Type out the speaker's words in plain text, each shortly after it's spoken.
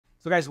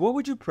So guys, what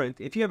would you print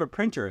if you have a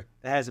printer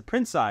that has a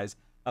print size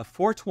of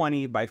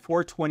 420 by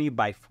 420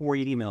 by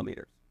 480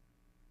 millimeters?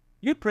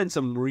 You'd print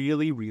some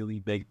really, really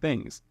big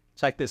things.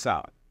 Check this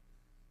out.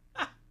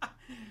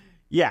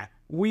 Yeah,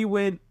 we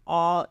went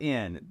all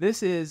in.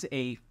 This is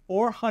a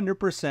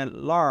 400%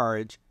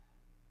 large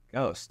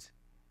ghost.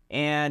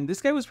 And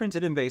this guy was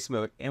printed in base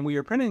mode, and we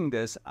are printing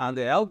this on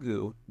the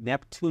Elegoo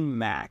Neptune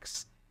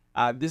Max.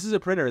 This is a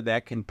printer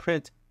that can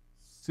print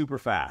super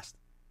fast.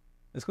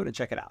 Let's go and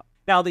check it out.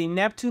 Now, the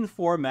Neptune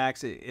 4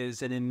 Max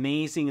is an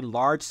amazing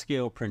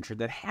large-scale printer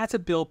that has a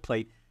build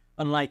plate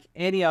unlike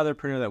any other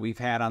printer that we've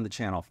had on the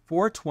channel.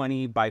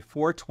 420 by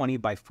 420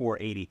 by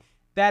 480.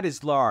 That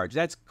is large.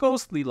 That's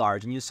ghostly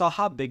large, and you saw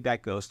how big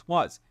that ghost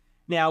was.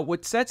 Now,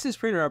 what sets this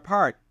printer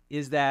apart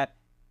is that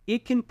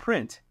it can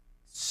print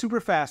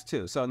super fast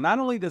too. So not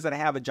only does it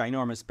have a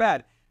ginormous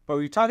bed, but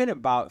we're talking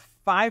about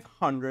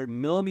 500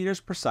 millimeters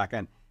per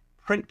second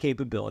print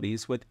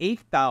capabilities with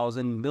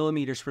 8,000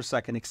 millimeters per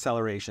second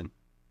acceleration.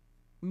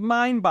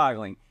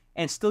 Mind-boggling,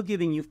 and still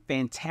giving you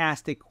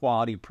fantastic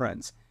quality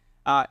prints.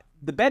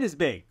 The bed is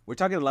big. We're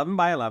talking 11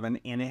 by 11,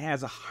 and it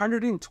has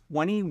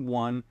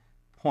 121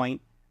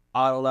 point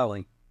auto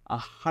leveling.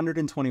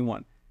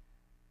 121.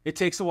 It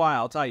takes a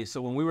while, I'll tell you.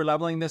 So when we were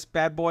leveling this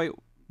bad boy,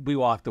 we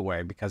walked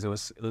away because it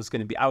was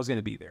going to be, I was going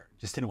to be there.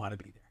 Just didn't want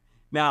to be there.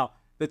 Now,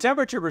 the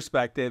temperature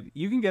perspective,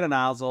 you can get a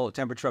nozzle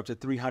temperature up to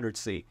 300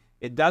 C.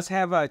 It does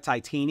have a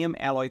titanium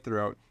alloy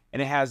throat,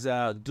 and it has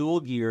a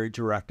dual gear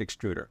direct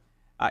extruder.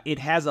 It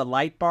has a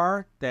light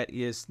bar that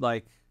is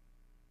like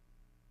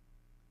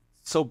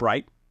so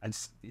bright.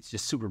 It's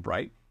just super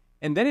bright.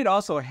 And then it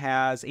also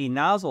has a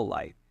nozzle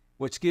light,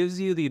 which gives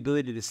you the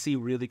ability to see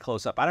really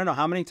close up. I don't know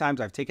how many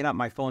times I've taken out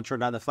my phone,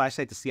 turned on the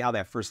flashlight to see how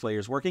that first layer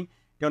is working.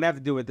 You don't have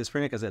to do it with this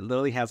printer because it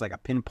literally has like a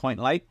pinpoint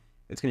light.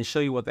 It's going to show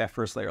you what that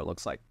first layer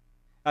looks like.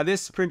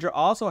 This printer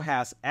also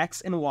has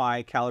X and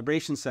Y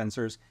calibration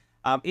sensors.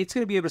 It's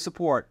going to be able to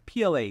support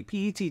PLA,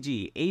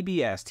 PETG,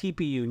 ABS,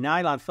 TPU,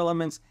 nylon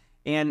filaments,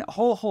 and a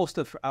whole host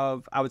of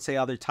I would say,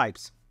 other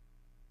types.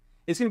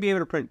 It's going to be able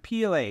to print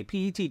PLA,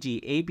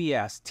 PETG,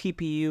 ABS,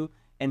 TPU,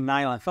 and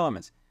nylon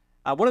filaments.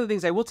 One of the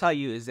things I will tell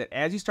you is that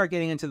as you start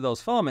getting into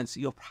those filaments,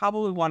 you'll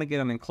probably want to get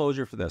an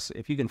enclosure for this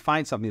if you can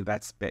find something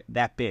that's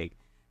that big.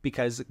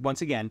 Because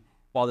once again,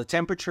 while the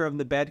temperature of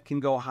the bed can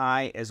go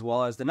high as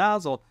well as the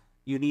nozzle,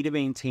 you need to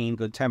maintain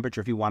good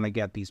temperature if you want to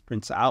get these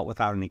prints out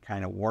without any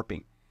kind of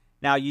warping.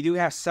 Now, you do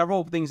have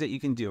several things that you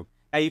can do.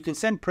 Now, you can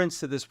send prints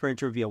to this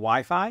printer via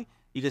Wi-Fi.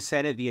 You can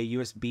send it via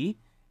USB.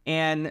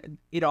 And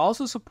it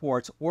also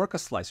supports Orca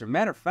Slicer.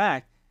 Matter of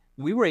fact,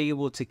 we were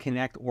able to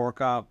connect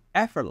Orca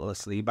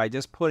effortlessly by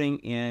just putting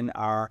in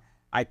our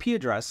IP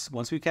address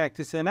once we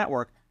connected to the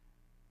network,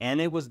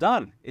 and it was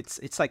done.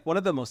 It's like one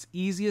of the most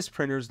easiest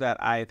printers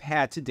that I've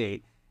had to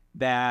date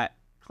that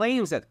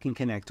claims that can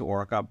connect to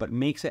Orca, but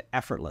makes it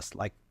effortless.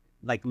 Like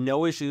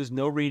no issues,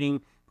 no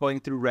reading, going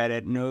through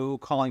Reddit, no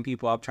calling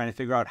people up trying to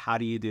figure out how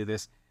do you do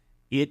this.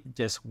 It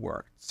just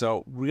worked.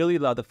 So really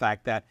love the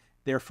fact that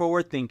they're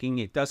forward thinking.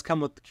 It does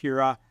come with the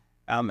Cura,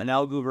 an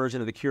Elegoo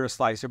version of the Cura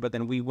slicer, but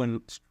then we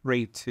went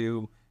straight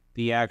to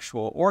the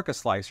actual Orca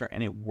slicer,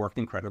 and it worked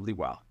incredibly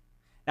well.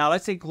 Now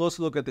let's take a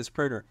closer look at this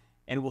printer,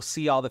 and we'll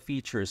see all the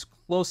features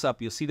close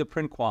up. You'll see the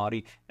print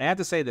quality. And I have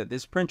to say that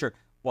this printer,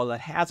 while it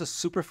has a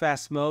super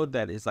fast mode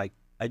that is like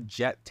a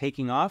jet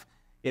taking off,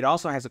 it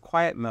also has a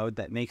quiet mode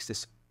that makes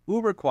this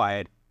uber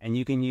quiet, and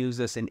you can use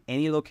this in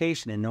any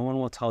location, and no one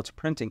will tell it's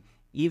printing,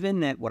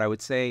 even at what I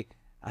would say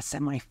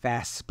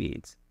semi-fast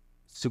speeds.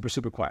 Super,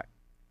 super quiet.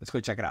 Let's go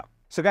check it out.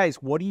 So guys,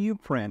 what do you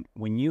print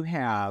when you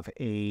have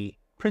a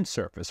print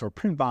surface or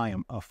print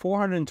volume of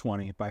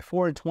 420 by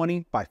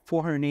 420 by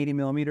 480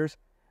 millimeters?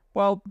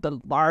 Well, the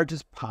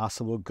largest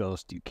possible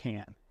ghost you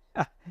can.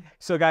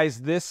 So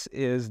guys, this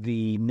is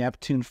the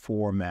Neptune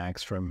 4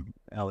 Max from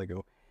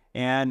Elegoo.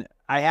 And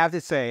I have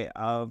to say,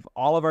 of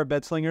all of our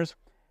bed slingers,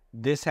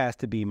 this has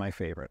to be my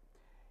favorite.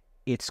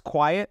 It's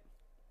quiet,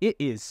 it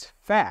is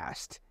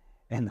fast,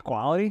 and the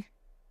quality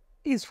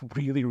is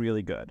really,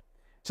 really good.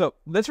 So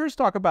let's first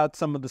talk about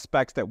some of the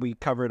specs that we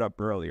covered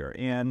up earlier.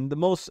 And the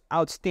most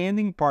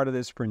outstanding part of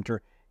this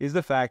printer is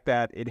the fact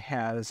that it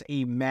has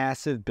a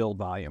massive build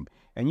volume.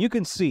 And you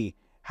can see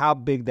how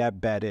big that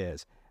bed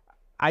is.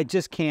 I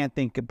just can't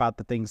think about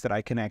the things that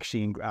I can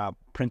actually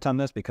print on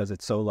this because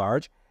it's so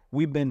large.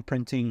 We've been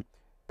printing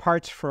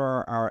parts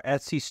for our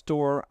Etsy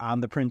store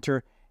on the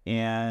printer,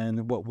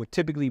 and what would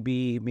typically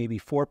be maybe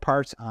 4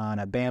 parts on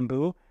a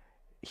bamboo,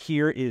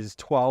 here is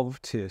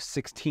 12 to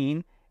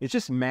 16. It's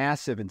just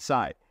massive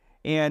inside.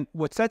 And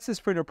what sets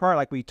this printer apart,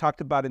 like we talked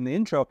about in the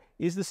intro,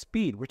 is the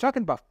speed. We're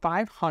talking about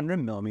 500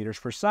 millimeters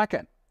per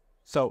second.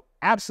 So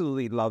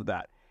absolutely love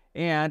that.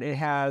 And it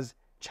has,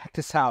 check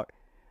this out,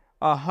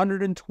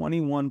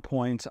 121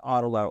 points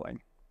auto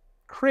leveling.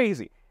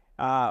 Crazy.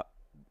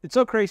 It's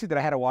so crazy that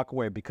I had to walk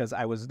away because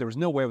there was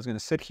no way I was going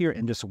to sit here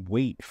and just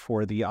wait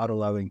for the auto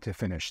leveling to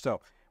finish.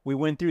 So we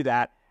went through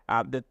that.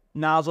 The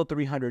nozzle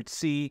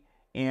 300C,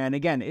 and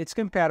again, it's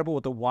compatible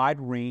with a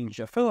wide range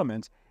of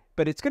filaments.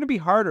 but it's going to be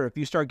harder if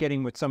you start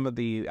getting with some of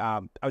the,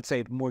 I would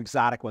say, more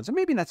exotic ones. And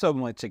maybe not so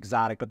much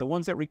exotic, but the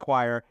ones that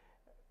require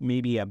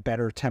maybe a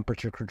better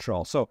temperature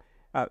control. So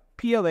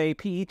PLA,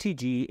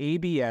 PETG,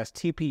 ABS,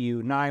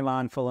 TPU,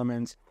 nylon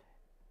filaments,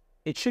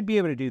 it should be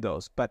able to do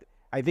those. But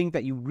I think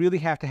that you really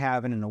have to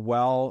have it in a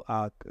well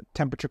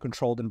temperature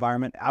controlled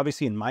environment.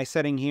 Obviously in my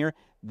setting here,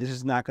 this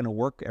is not going to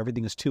work.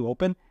 Everything is too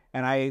open,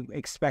 and I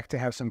expect to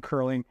have some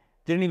curling.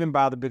 Didn't even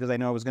bother because I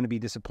know I was going to be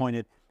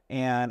disappointed.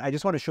 And I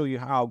just want to show you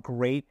how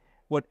great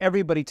what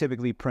everybody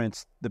typically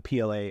prints the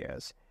PLA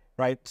is,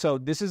 right? So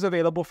this is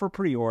available for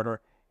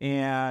pre-order.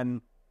 And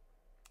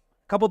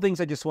a couple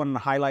things I just wanted to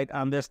highlight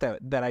on this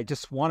that I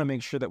just want to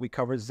make sure that we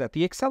cover is that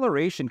the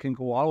acceleration can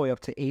go all the way up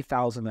to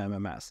 8,000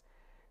 MMS.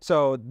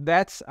 So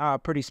that's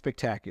pretty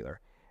spectacular.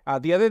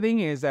 The other thing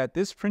is that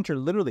this printer,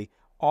 literally,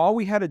 all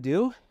we had to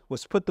do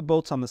was put the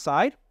bolts on the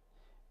side,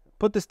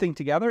 put this thing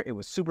together. It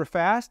was super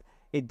fast.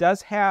 It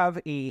does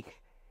have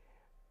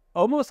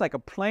almost like a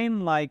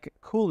plane-like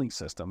cooling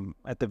system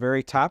at the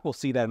very top. We'll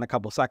see that in a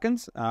couple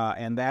seconds.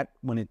 And that,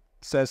 when it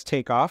says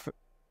take off,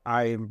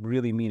 I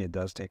really mean it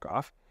does take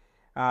off.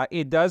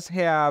 It does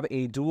have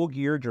a dual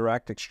gear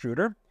direct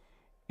extruder,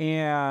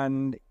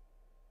 and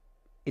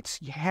it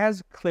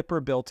has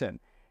clipper built in.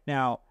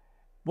 Now,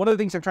 one of the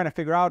things I'm trying to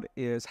figure out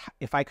is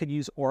if I could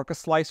use Orca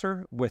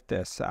slicer with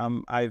this.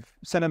 I've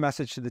sent a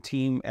message to the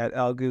team at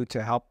Elegoo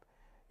to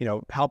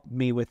help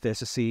me with this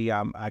to see,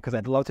 because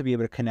I'd love to be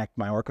able to connect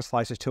my Orca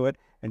slicer to it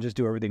and just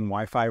do everything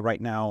Wi-Fi. Right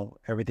now,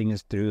 everything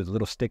is through the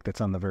little stick that's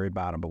on the very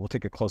bottom, but we'll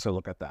take a closer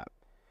look at that.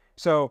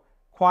 So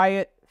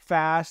quiet,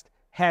 fast,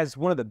 has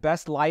one of the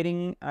best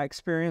lighting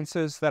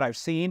experiences that I've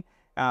seen.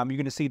 You're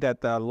going to see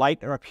that the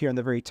light up here on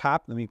the very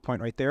top, let me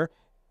point right there,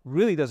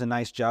 really does a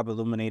nice job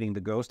illuminating the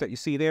ghost that you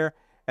see there.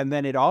 And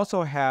then it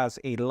also has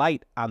a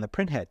light on the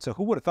print head. So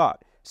who would have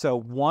thought? So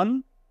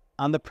one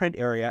on the print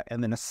area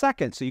and then a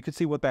second, so you can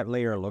see what that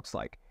layer looks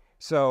like.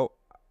 So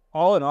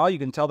all in all, you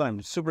can tell that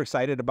I'm super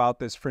excited about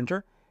this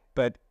printer,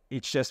 but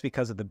it's just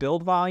because of the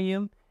build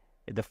volume,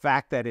 the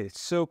fact that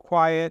it's so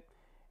quiet,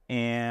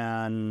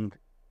 and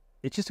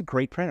it's just a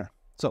great printer.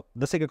 So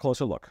let's take a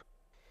closer look.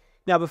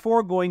 Now,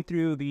 before going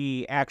through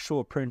the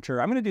actual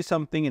printer, I'm going to do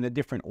something in a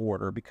different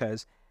order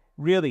because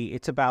really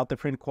it's about the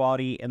print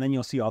quality, and then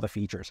you'll see all the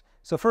features.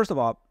 So first of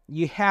all,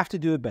 you have to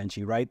do a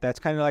benchy, right? That's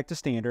kind of like the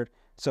standard.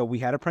 So we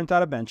had to print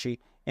out a benchy,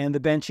 and the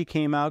benchy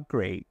came out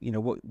great. You know,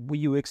 what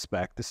you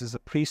expect. This is a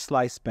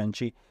pre-sliced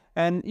benchy,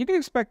 and you can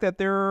expect that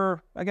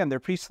their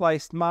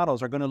pre-sliced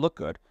models are going to look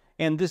good.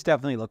 And this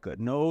definitely looked good.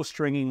 No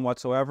stringing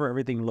whatsoever.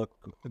 Everything looked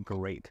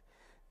great.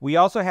 We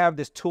also have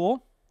this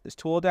tool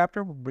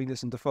adapter. We'll bring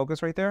this into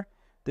focus right there.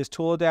 This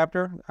tool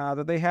adapter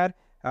that they had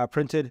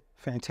printed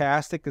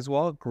fantastic as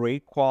well.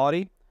 Great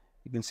quality.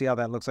 You can see how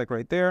that looks like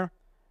right there.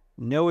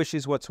 No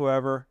issues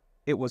whatsoever.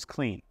 It was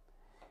clean.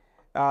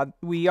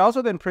 We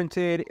also then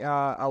printed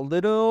a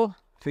little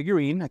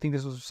figurine. I think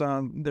this was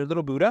their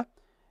little Buddha.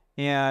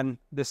 And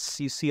this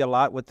you see a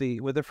lot with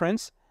the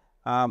prints.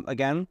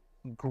 Again,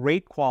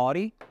 great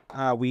quality.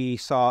 We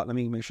saw, let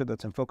me make sure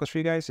that's in focus for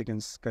you guys so you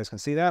guys can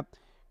see that.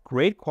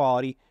 Great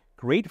quality,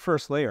 great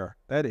first layer.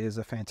 That is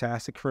a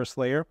fantastic first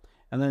layer.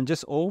 And then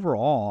just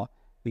overall,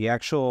 the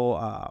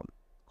actual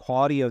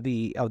quality of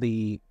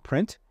the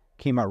print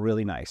came out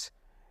really nice.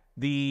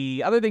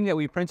 The other thing that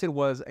we printed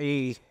was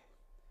a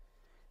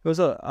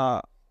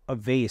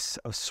vase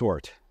of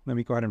sort. Let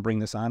me go ahead and bring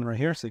this on right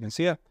here so you can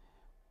see it.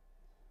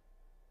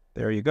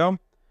 There you go.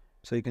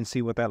 So you can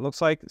see what that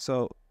looks like.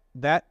 So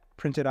that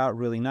printed out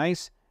really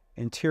nice.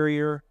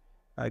 Interior,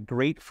 a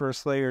great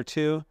first layer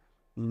too.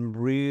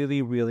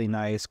 Really, really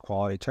nice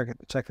quality.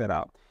 Check that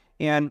out.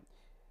 And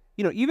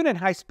you know, even at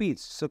high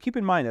speeds. So keep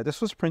in mind that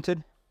this was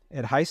printed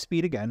at high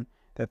speed again,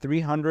 that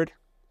 300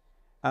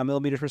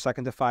 millimeters per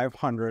second to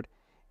 500.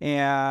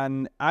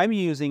 And I'm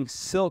using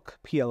silk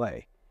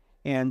PLA.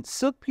 And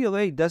silk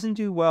PLA doesn't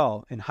do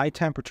well in high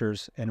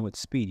temperatures and with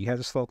speed. You have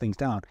to slow things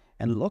down.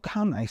 And look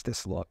how nice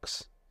this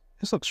looks.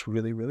 This looks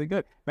really, really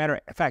good.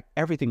 Matter of fact,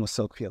 everything was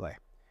silk PLA.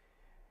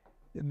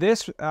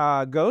 This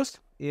ghost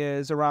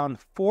is around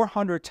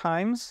 400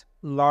 times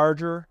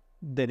larger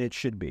than it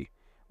should be,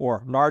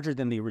 or larger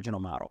than the original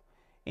model.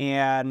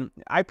 And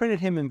I printed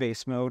him in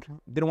vase mode.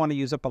 Didn't want to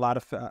use up a lot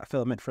of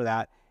filament for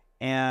that.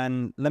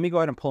 And let me go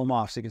ahead and pull him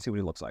off so you can see what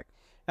he looks like.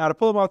 Now, to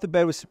pull him off the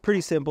bed was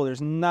pretty simple.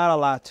 There's not a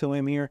lot to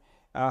him here.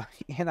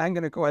 And I'm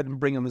going to go ahead and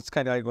bring him. It's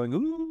kind of like going,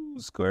 ooh,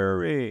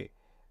 scary.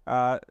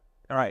 All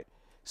right.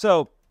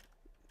 So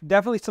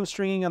definitely some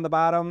stringing on the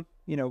bottom.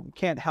 You know,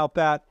 can't help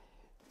that.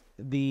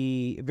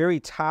 The very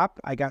top,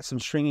 I got some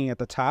stringing at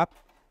the top.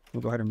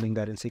 We'll go ahead and bring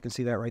that in so you can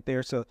see that right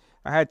there. So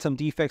I had some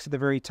defects at the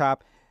very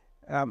top.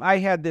 I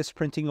had this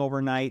printing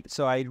overnight,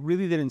 so I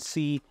really didn't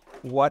see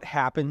what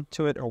happened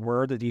to it or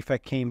where the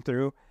defect came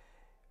through.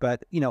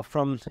 But, you know,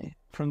 from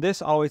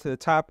this all the way to the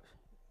top,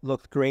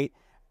 looked great.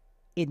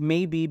 It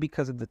may be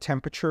because of the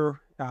temperature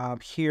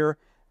here.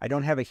 I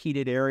don't have a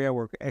heated area.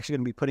 We're actually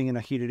going to be putting in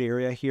a heated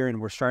area here, and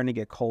we're starting to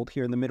get cold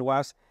here in the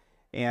Midwest.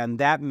 And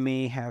that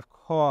may have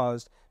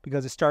caused,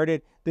 because it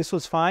started, this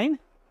was fine.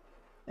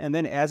 And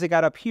then as it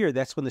got up here,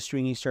 that's when the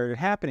stringing started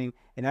happening.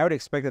 And I would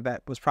expect that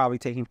that was probably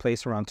taking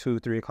place around 2,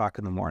 3 o'clock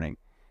in the morning.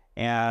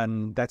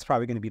 And that's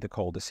probably going to be the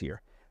coldest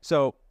here.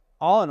 So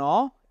all in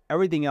all,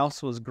 everything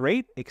else was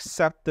great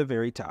except the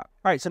very top.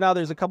 All right, so now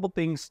there's a couple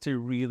things to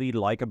really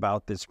like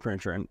about this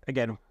printer. And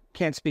again,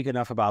 can't speak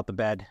enough about the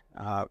bed.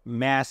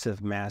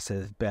 Massive,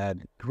 massive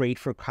bed. Great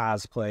for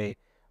cosplay,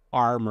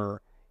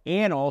 armor,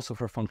 and also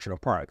for functional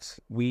parts.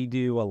 We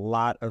do a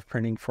lot of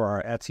printing for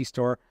our Etsy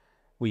store.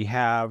 We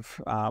have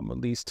at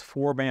least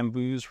 4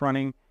 bamboos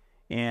running.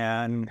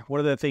 And one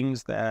of the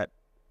things that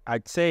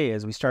I'd say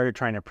is we started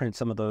trying to print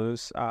some of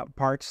those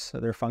parts,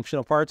 their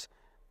functional parts,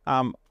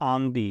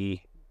 on the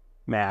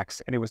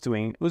Max, and it was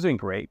doing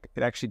great.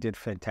 It actually did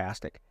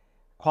fantastic.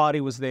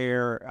 Quality was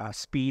there,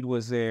 speed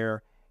was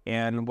there,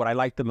 and what I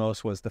liked the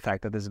most was the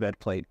fact that this bed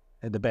plate,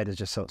 the bed is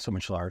just so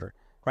much larger,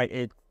 right?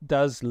 It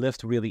does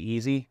lift really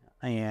easy,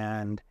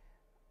 and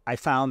I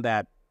found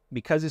that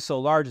because it's so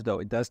large, though,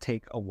 it does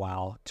take a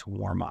while to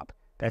warm up.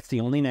 That's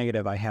the only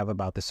negative I have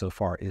about this so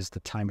far, is the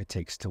time it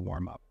takes to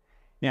warm up.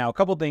 Now, a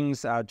couple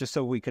things, just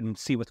so we can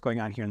see what's going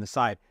on here on the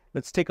side.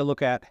 Let's take a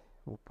look at,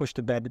 we'll push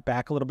the bed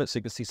back a little bit so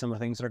you can see some of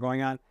the things that are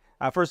going on.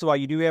 First of all,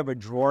 you do have a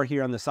drawer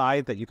here on the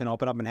side that you can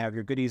open up and have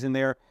your goodies in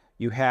there.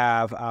 You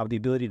have the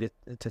ability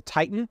to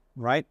tighten,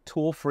 right?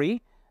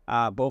 Tool-free,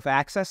 both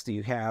access. So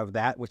you have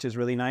that, which is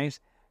really nice.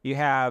 You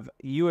have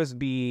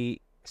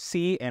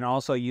USB-C and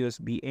also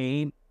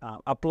USB-A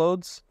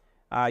uploads.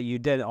 You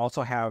did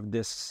also have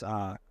this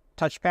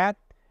touchpad,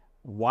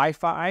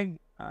 Wi-Fi,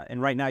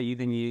 and right now you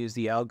can use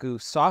the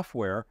Elegoo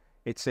software.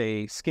 It's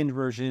a skinned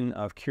version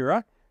of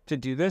Cura to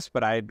do this,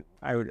 but I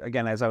would,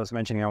 again, as I was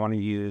mentioning, I want to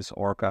use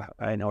Orca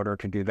in order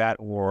to do that,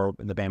 or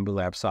the Bamboo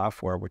Lab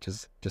software, which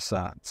is just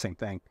the same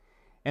thing.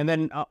 And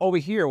then over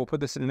here, we'll put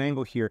this at an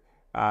angle here.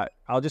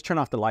 I'll just turn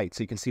off the light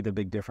so you can see the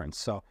big difference.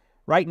 So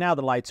right now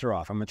the lights are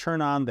off. I'm going to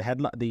turn on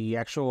the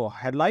actual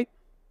headlight.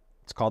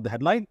 It's called the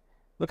headlight.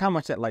 Look how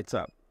much that lights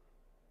up.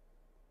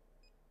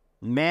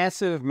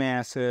 Massive,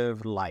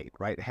 massive light,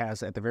 right? It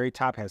has, at the very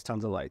top, has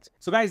tons of lights.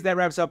 So guys, that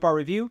wraps up our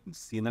review.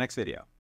 See you in the next video.